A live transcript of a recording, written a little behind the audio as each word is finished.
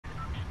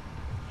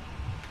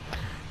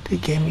They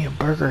gave me a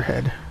burger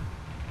head.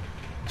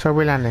 So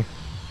we're landing.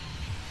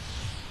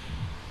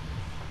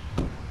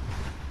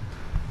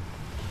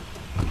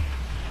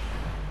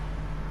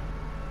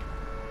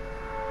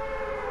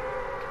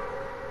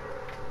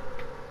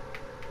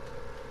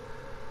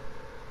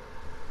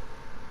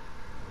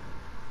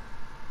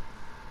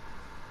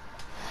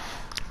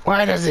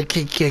 Why does it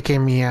keep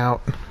kicking me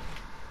out?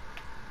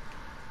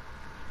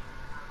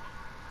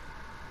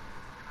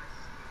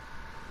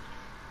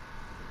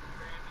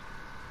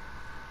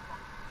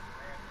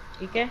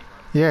 Okay?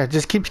 Yeah, it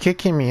just keeps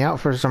kicking me out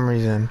for some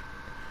reason.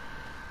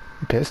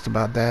 I'm pissed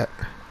about that.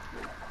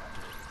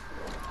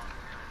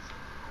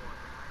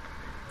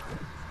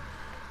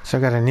 So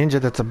I got a ninja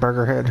that's a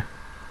burger head.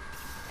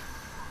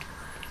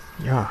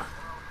 Yeah.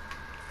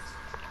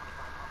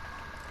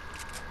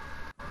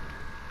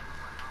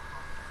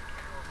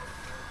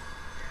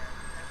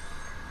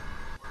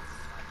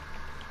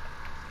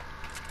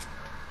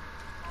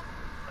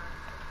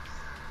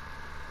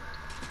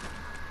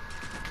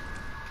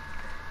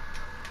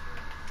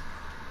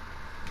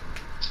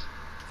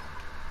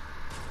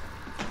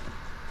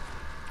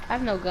 I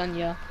have no gun,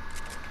 yo.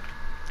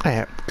 I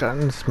have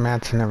guns,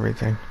 mats, and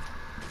everything.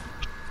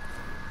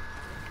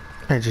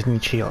 I just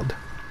need shield.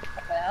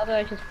 What the hell did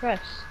I just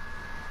press?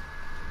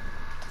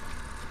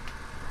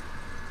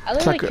 I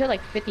It's literally like killed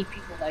like 50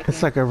 people that it's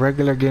game. like a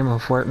regular game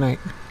of Fortnite.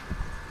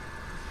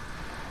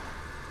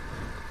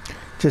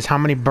 Just how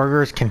many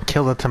burgers can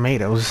kill the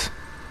tomatoes?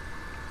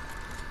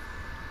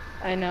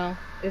 I know.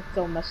 It's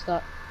so messed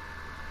up.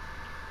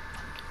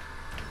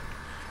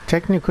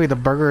 Technically, the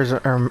burgers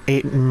are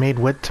made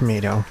with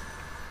tomato.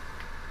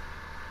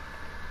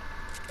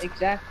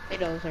 Exactly.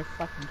 Tomatoes are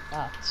fucking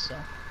bots, so.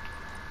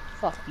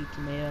 Fuck you,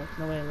 tomatoes.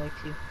 Nobody likes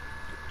you.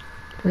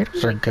 You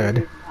Tomatoes are like good.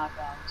 burgers and hot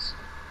dogs.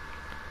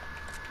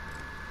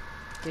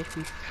 Bitch,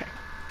 be friend.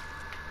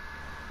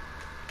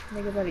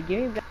 Nigga better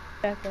give me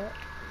back up.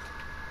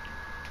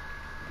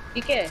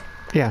 DK,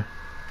 Yeah.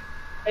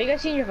 are you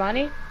guys seeing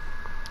Giovanni?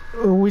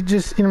 We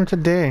just seen him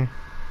today.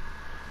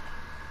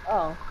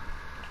 Oh.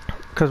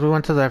 Because we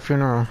went to that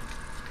funeral.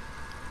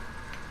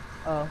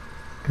 Oh.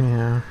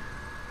 Yeah.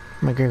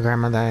 My great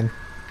grandma died.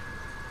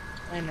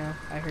 I know.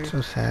 I heard.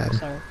 So sad.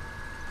 Sorry.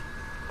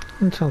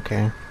 It's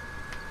okay.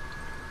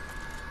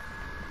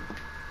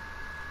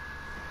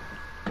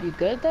 You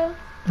good though?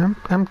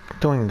 I'm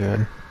doing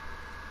good.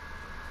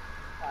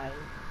 Fine.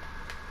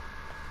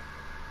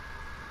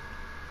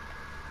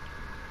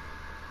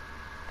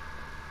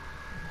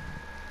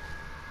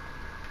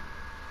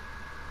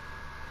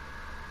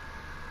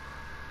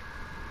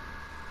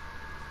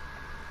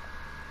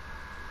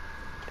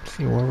 Let's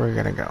see where we're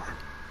gonna go.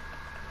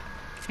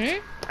 Hmm?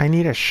 I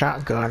need a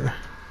shotgun.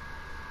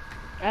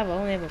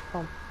 Only have a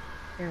pump.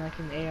 And like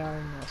an AR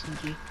and an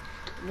SMG.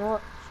 You know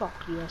what? Fuck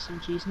you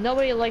SMGs.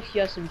 Nobody likes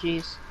you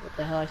SMGs. What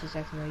the hell? I just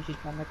accidentally used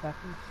my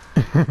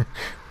microphone.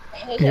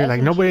 You're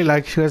like, nobody SMG.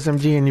 likes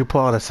USMG, and you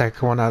pull out a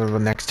second one out of the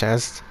next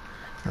chest.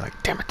 You're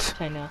like, damn it.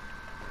 I know.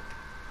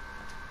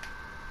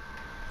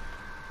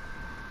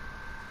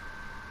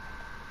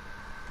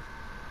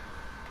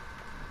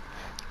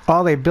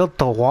 Oh, they built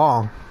the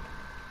wall.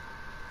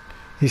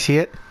 You see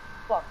it?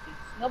 Fuck you.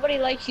 Nobody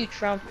likes you,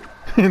 Trump.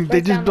 They Right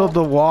just down built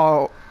the. the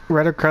wall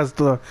right across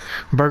the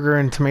burger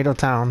and tomato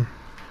town.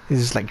 It's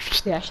just like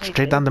They actually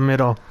straight did. down the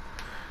middle.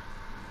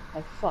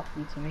 Like fuck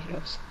you,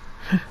 tomatoes.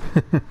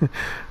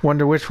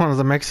 Wonder which one's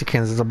the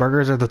Mexicans, the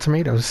burgers or the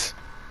tomatoes?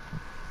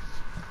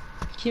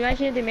 Can you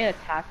imagine if they made a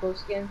taco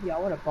skin? Yeah, I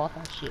would have bought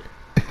that shit.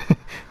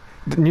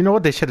 You know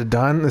what they should have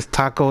done? Is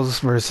tacos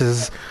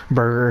versus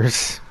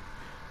burgers.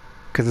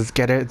 Because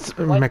it's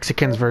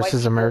Mexicans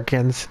versus people,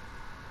 Americans.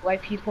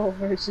 white people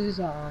versus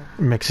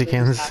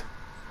Mexicans.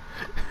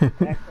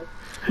 exactly.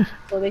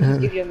 So they just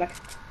give you a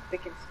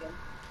Mexican skin.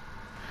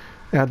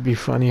 That'd be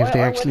funny if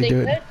they actually do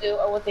it.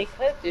 Or what they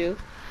could do,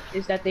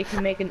 is that they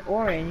can make an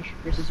orange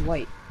versus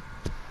white.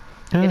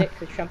 Yeah, Get it?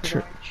 Because Trump is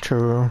orange.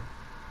 true.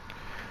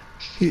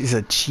 He's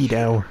a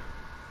Cheeto.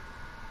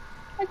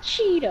 A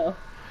Cheeto.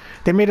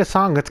 They made a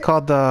song. It's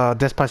called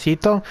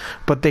Despacito,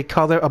 but they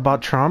call it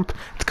about Trump.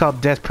 It's called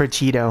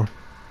Despertito.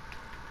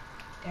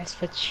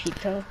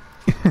 Despacito.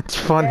 It's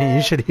funny.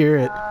 You should hear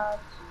it. I'm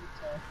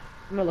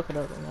gonna look it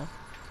up right now.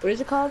 What is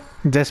it called?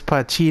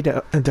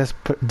 Despacito.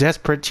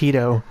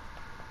 Despertito.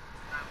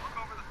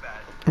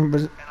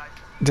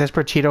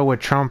 Despertito with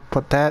Trump.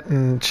 Put that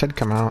and it should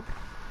come out.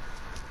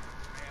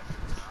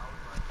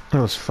 It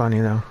was funny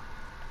though.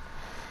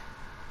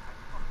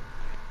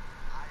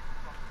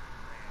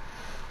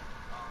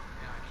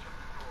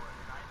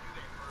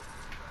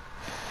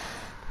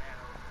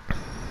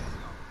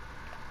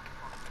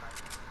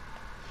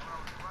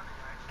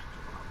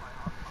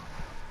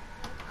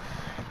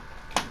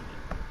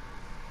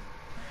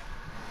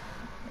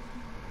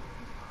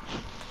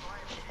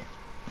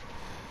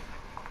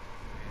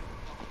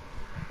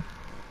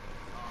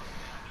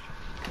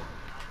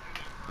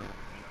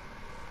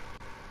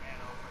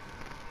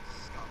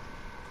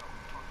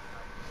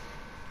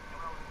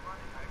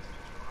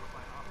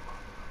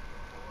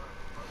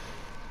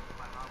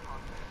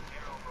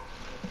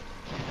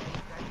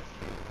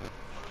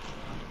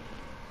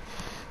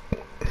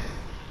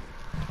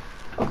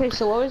 Okay,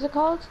 so what was it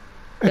called?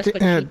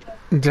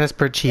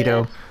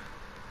 Despercheeto.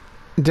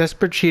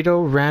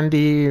 Despercheeto,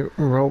 Randy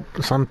Rope,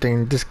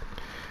 something. This,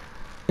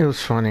 it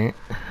was funny.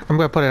 I'm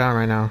gonna put it on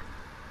right now.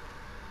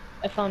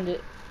 I found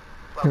it.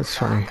 It's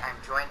funny. I'm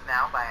joined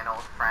now by an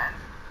old friend,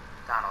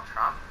 Donald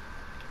Trump.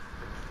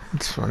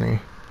 It's funny.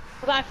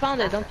 Well, I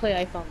found it. Don't play.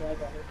 I found it. I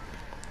got it.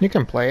 You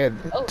can play it.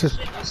 Oh Just,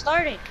 shit! It's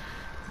starting.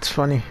 it's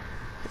funny.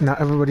 Now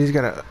everybody's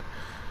gotta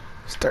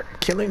start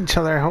killing each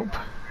other. I hope.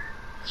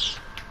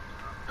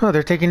 Oh,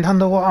 they're taking down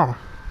the wall.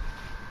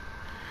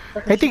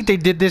 I think they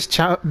did this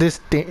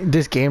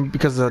this game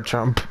because of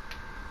Trump.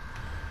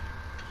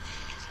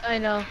 I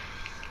know.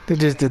 They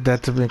just did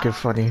that to make it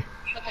funny.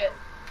 Okay.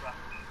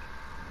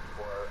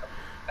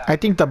 I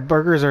think the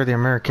burgers are the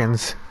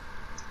Americans.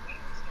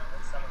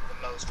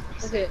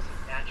 Okay.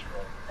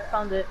 I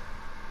found it.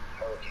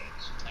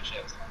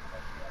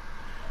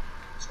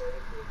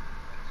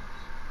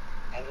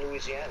 And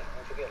Louisiana.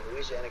 Don't forget,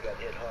 Louisiana got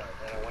hit hard.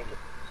 Then I went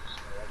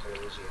to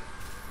Louisiana.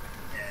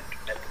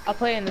 I'll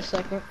play in a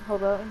second.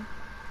 Hold on.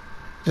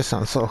 Just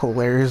sounds so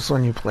hilarious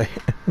when you play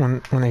it,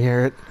 when I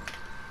hear it.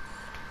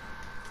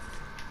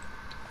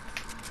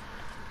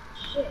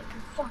 Shit,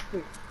 you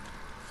fucker.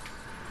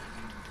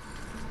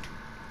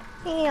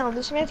 Damn,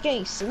 this man's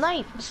getting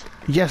sniped.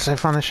 Yes, I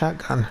found a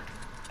shotgun.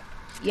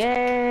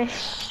 Yay.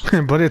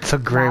 But it's a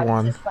gray Now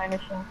one. You should find a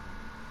shot.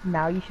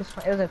 Now you should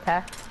find. It was an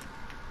attack.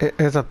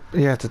 It's a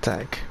it's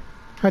attack.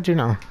 How'd you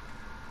know?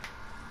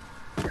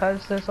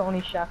 Because there's the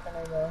only shotgun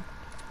I know.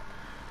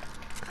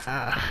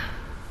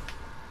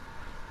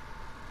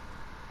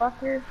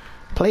 Fucker.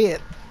 Play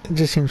it. It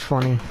just seems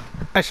funny.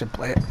 I should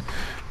play it.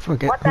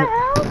 Forget. What the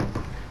hell?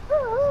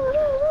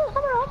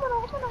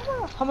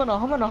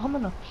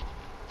 Humana.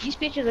 These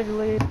bitches are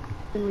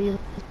literally.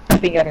 I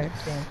think I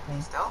understand.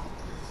 Still?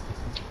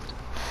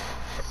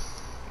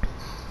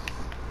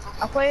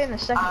 I'll play it in a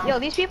second. Yo,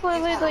 these people are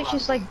literally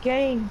just like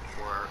getting.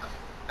 For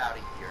about a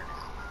year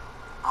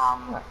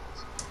now.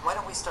 Why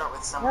don't we start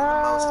with some of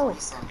the most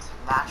recent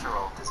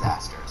natural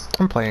disasters?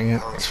 I'm playing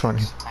it. It's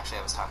funny. Actually,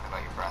 I was talking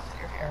about your breath and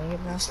your hair.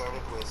 We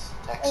started with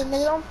Hey, Texas.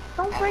 nigga,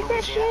 don't break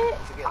that shit. Don't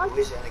forget,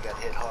 Louisiana got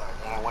hit hard.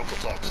 Then I went to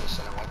Texas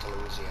and I went to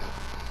Louisiana.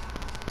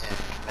 And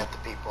met the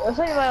people. It was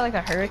like about like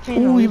a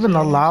hurricane. Ooh, even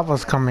the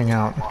lava's coming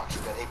out. We got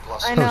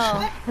A+. I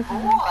know.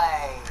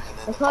 Boy!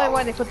 That's probably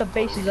why they put the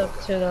bases up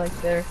to like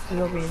there. So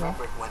you'll be, you know.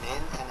 Went in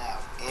and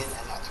out,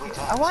 3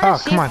 times. I want Oh,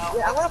 to see. come on.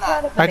 I want to put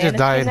on the I just banana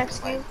died. skin next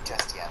game.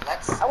 Just yet.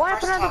 Let's I want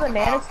to put on the first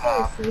banana talk skin and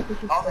about, see if we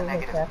should all the play like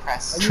negative that.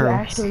 press Are True. you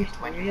actually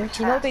when you serious?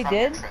 You know what they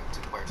return from did? your trip to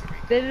Puerto Rico.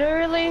 They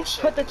literally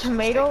put the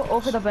tomato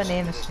over the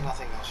banana There's skin.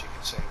 nothing else you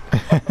can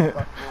say.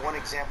 One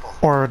example.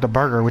 Or the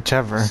burger,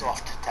 whichever.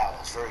 Soft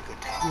towels, very good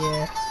towels.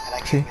 Yeah. And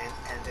I came in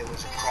and there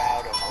was a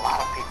crowd of a lot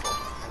of people.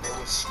 And they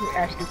were screaming.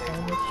 actually They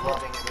playing were this shit.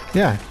 loving everything.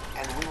 Yeah.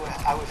 And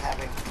I was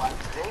having fun.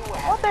 They were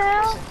having What the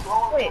hell? listen to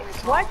all Wait,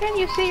 of why can't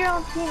you see your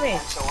own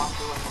teammates? So I'm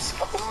doing this.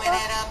 Doing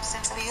it up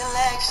since the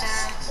election.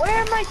 Where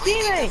are my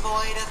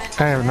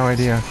teammates? I have no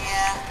idea.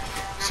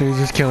 So you're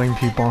just killing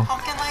people.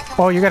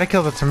 Oh, you gotta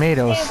kill the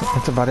tomatoes.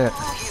 That's about it.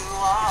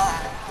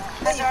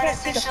 No, you can't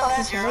see the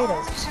fucking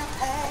tomatoes.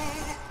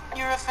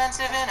 You're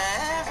offensive in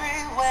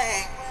every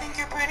way. Think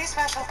you're pretty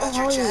special, but Oh,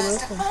 you're you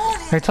just a listen.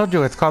 phony. I told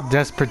you it's called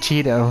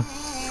Despercheeto.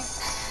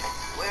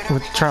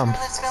 With Trump.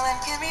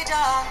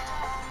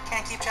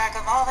 Can't keep track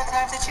of all the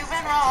times that you've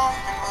been wrong.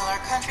 And will our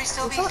country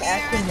still be Don't here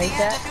actually at make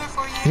the end that. of your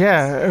 4 years?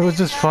 Yeah, it was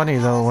just funny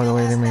though, the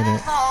way they made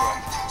it.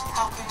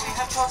 How could we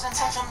have chosen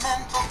such a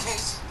mental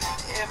case?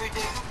 Every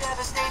day you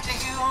devastate the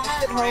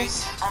human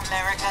race.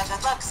 America that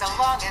looks so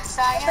long and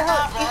What the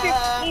hell? He's your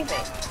sayonara.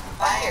 teammate.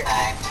 Bye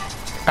bye.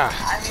 Ah.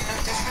 I mean no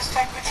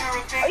disrespect, but you're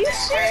a big Are you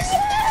disgrace. serious?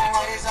 And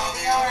what is all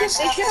the orange They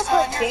stuff should have that's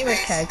on put your gamer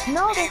face? tags.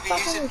 No, they Maybe you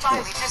fucking should should.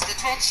 finally just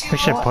admit you We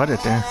should put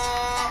it there.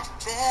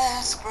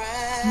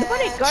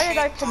 Nobody guarded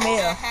our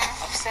tomato.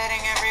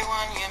 Upsetting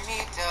everyone you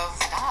meet, though.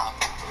 Stop.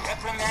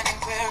 Reprimanding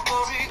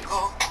Puerto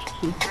Rico.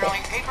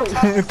 Throwing paper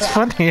It's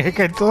funny, like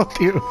I told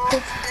you.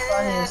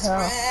 Funny as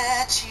hell.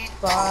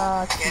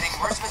 Fuck. Getting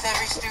worse with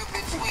every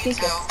stupid tweet,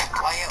 yo.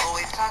 Why you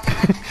always talking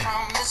like you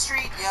from the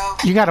street, yo?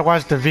 You gotta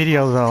watch the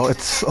video though.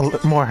 It's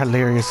more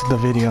hilarious, the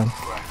video. You're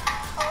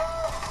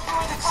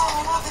the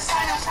color of the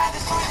sign outside the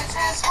store that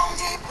says Home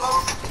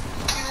Depot.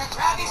 You're a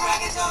grabby,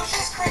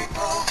 braggadocious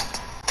creepo.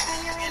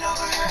 Then you're in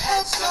over your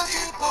head so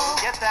deep, oh.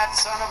 Get that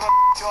son of a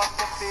off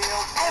the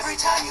field. Every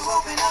time you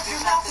open up your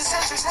mouth, the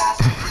sensors have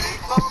to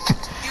bleep, oh.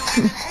 You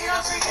even hate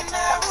on freaking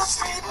narrow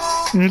street,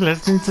 oh. You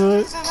listening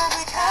to it?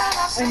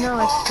 I know,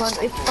 it's fun.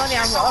 It's funny.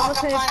 I'm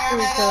listening to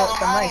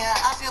the mic.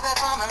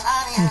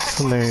 It's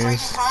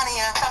hilarious.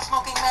 Stop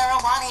smoking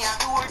marijuana.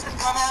 The words that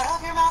come out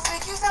of your mouth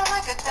make you sound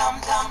like a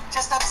dum-dum.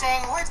 Just stop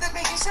saying words that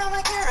make you sound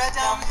like you're a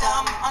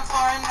dum-dum. On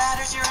foreign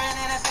matters, you're an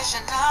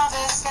inefficient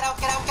novice. Get out,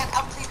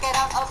 please get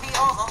out of the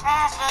Oval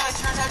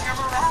Office. Turns out your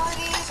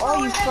morality is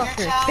Oh, you lower than your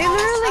fuckers. jealous. They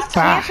literally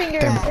Ah, camping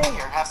your damn. thing.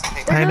 Here, have some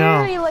paper. I They're know.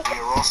 literally like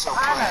You're also on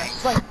playing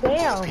us. Like,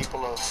 damn.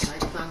 people of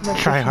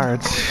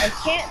Tryhards. I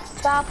can't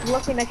stop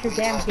looking at your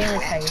damn gamer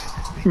tag.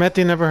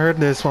 Matthew never heard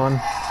this one.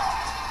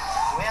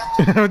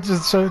 I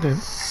just showed him.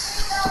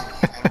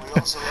 And we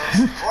also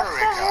love Puerto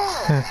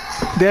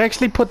Rico. They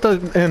actually put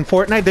in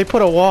Fortnite, they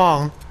put a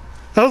wall.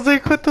 I was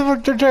like, what the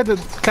fuck, they're trying to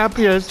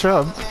copy our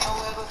Trump.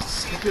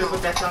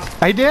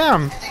 I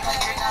am.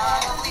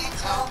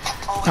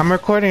 I'm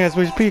recording as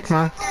we speak,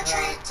 man.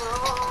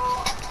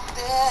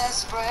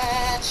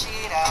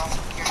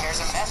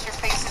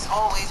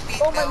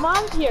 Oh, my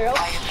mom's here. Oh,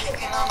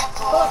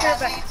 oh, okay,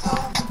 back.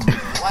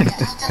 Why you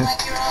acting like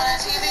you're on a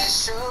TV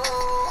show?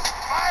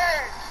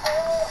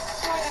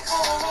 You're the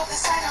color of the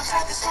sign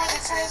outside the store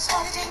that says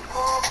Home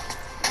Depot.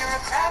 You're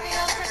a crabby,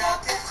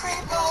 unproductive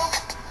creepo,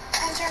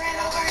 and you're in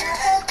over your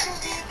head too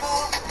deepo.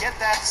 Get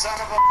that son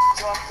of a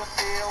off the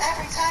field.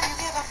 Every time you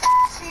give a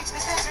speech, the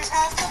censors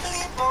have to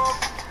bleepo.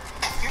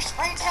 Your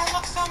spray tan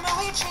looks so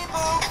mooey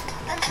cheapo,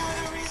 and you're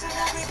the reason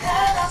that we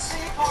cannot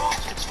sleep.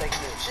 It's fake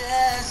news.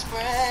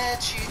 Desperate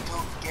Cheeto,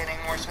 getting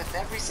worse with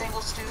every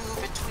single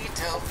stupid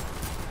tweeto.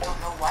 Don't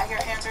know why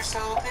your hands are so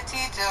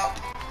petito.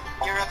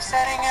 You're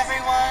upsetting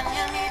everyone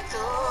you meet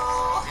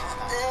though.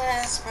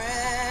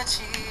 Desperate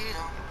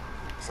Cheeto.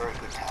 Very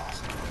good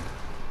towels.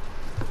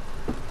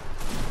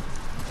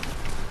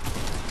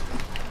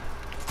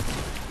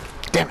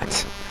 Damn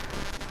it.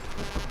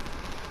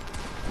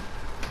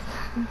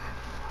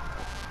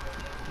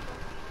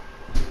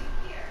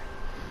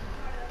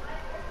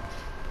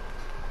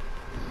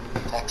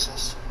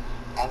 Texas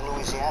and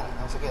Louisiana.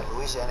 Don't forget,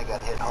 Louisiana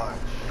got hit hard.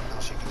 What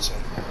else you can say?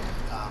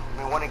 I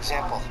mean, one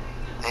example.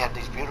 They had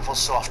these beautiful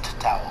soft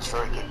towels.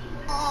 Very good.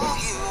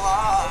 You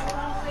are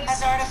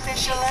as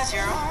artificial as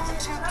your own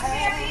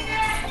toupee.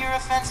 You're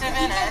offensive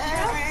in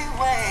every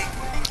way.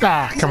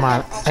 Ah, come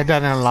on. I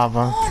died in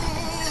lava.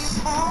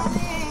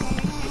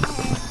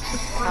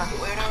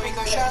 Puerto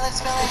Rico, Charlotte,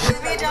 spelling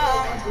Ruby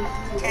Dawn.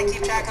 Can't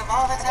keep track of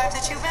all the times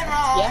that you've been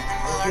wrong. Yeah.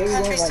 And will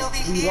our country still be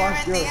here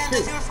at the end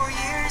of your 4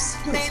 years?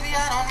 Maybe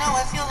I don't know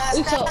if you'll last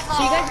Wait, that so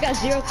long. you guys got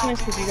 0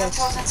 points because you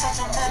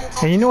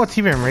guys. And you know what's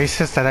even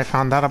racist that I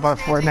found out about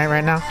Fortnite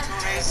right now?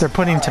 They're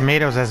putting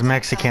tomatoes as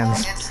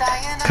Mexicans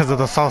because of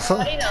the salsa.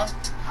 How do you know?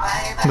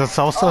 The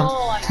salsa.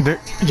 Oh, Do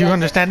you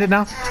understand it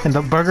now? And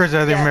the burgers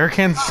are the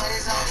Americans.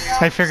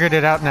 I figured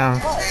it out now.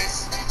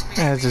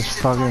 That's just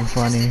fucking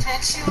funny.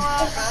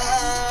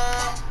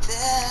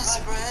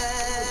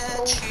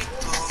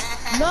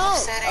 No!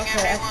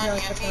 Okay, I feel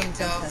like that's one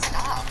does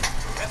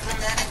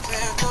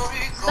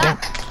Yeah.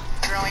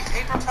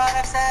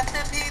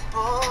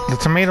 The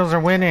tomatoes are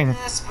winning.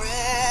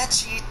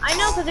 I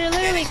know, because they're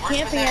literally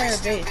camping at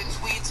our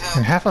base.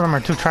 And half of them are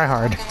too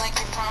tryhard.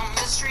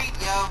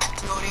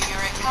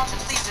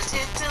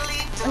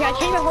 Okay, I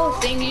changed my whole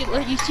thing.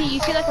 You see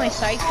like my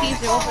side keys,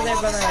 they're over there,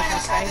 but like my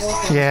triangle.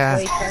 Yeah.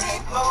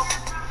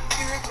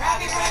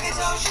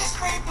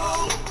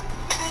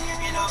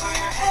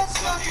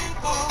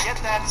 Get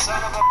that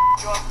son of a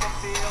off the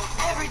field.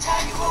 Every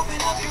time you open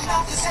up your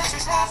mouth, the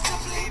censors have to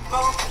bleep.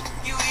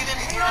 You even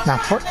hear Now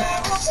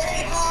Fortnite.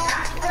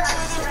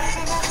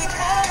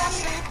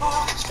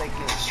 It's fake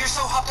news. You're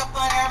so hopped up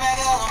on your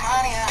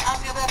megalomania. I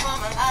feel that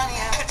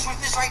Melania. The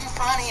truth is right in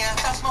front of you.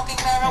 Stop smoking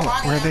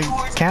marijuana. Where are they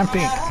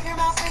camping?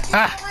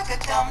 Ah!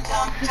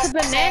 This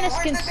banana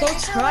skin's so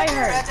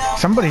tryhard.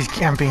 Somebody's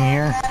camping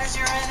here.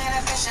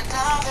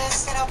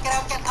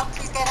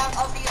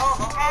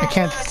 I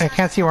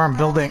can't see where I'm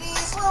building.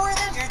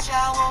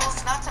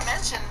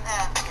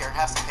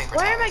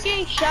 Why am I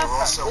getting shot from?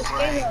 Also This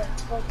pray game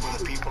for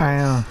the people I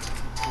know. of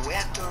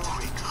Puerto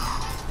Rico.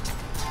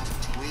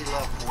 We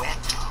love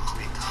Puerto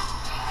Rico.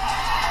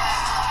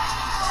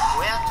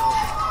 Puerto Rico.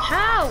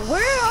 How?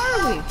 Where are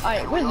we?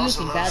 Alright, we're We also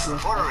losing love badly.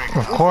 Puerto Rico.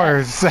 Of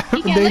course.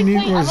 They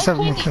need more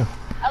 72.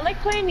 I like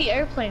playing the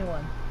airplane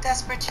one.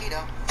 Desperate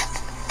Cheeto.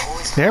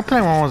 Always The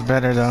airplane one was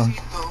better though.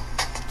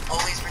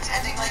 Always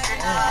pretending like you're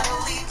not a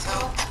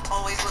Lito.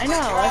 Always look I know,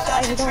 like you're I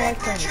on a don't like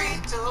trick or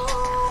playing treat.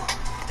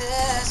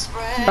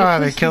 Desperate. Oh,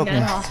 they killed me.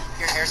 Your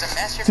hair's a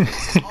mess, your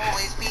face is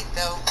always beat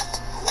though.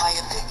 Why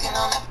you picking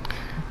on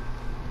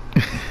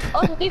the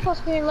Oh, the default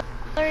screen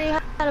learning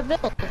how to build.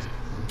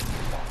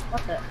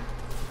 What the?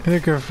 They're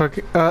gonna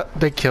fucking.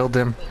 They killed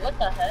him. Wait, what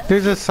the heck?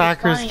 There's a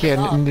soccer flying skin,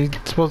 off. and they're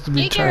supposed to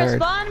be DJ, tired.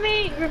 respond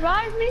me!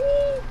 Revive me!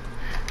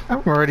 I'm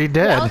already I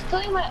dead. was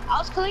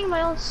killing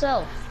my own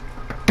self.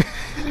 This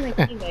is my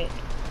teammate.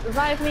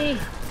 Revive me!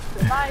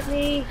 Revive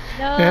me!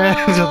 No!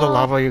 Yeah, to the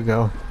lava you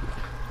go.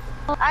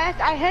 I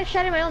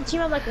headshotted my own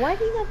team. I'm like, why are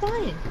you not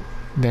dying?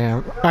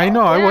 Damn. I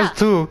know, I was Yeah.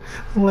 too.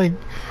 Like,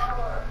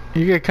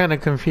 you get kind of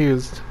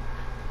confused.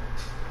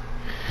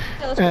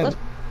 Yeah, let's And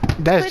play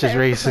that's the just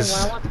airplane racist.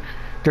 one. I want-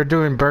 They're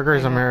doing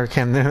burgers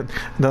American,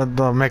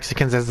 the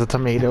Mexicans as the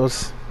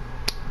tomatoes.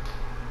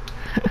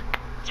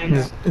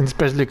 And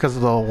especially because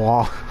of the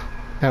wall.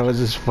 That was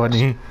just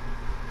funny.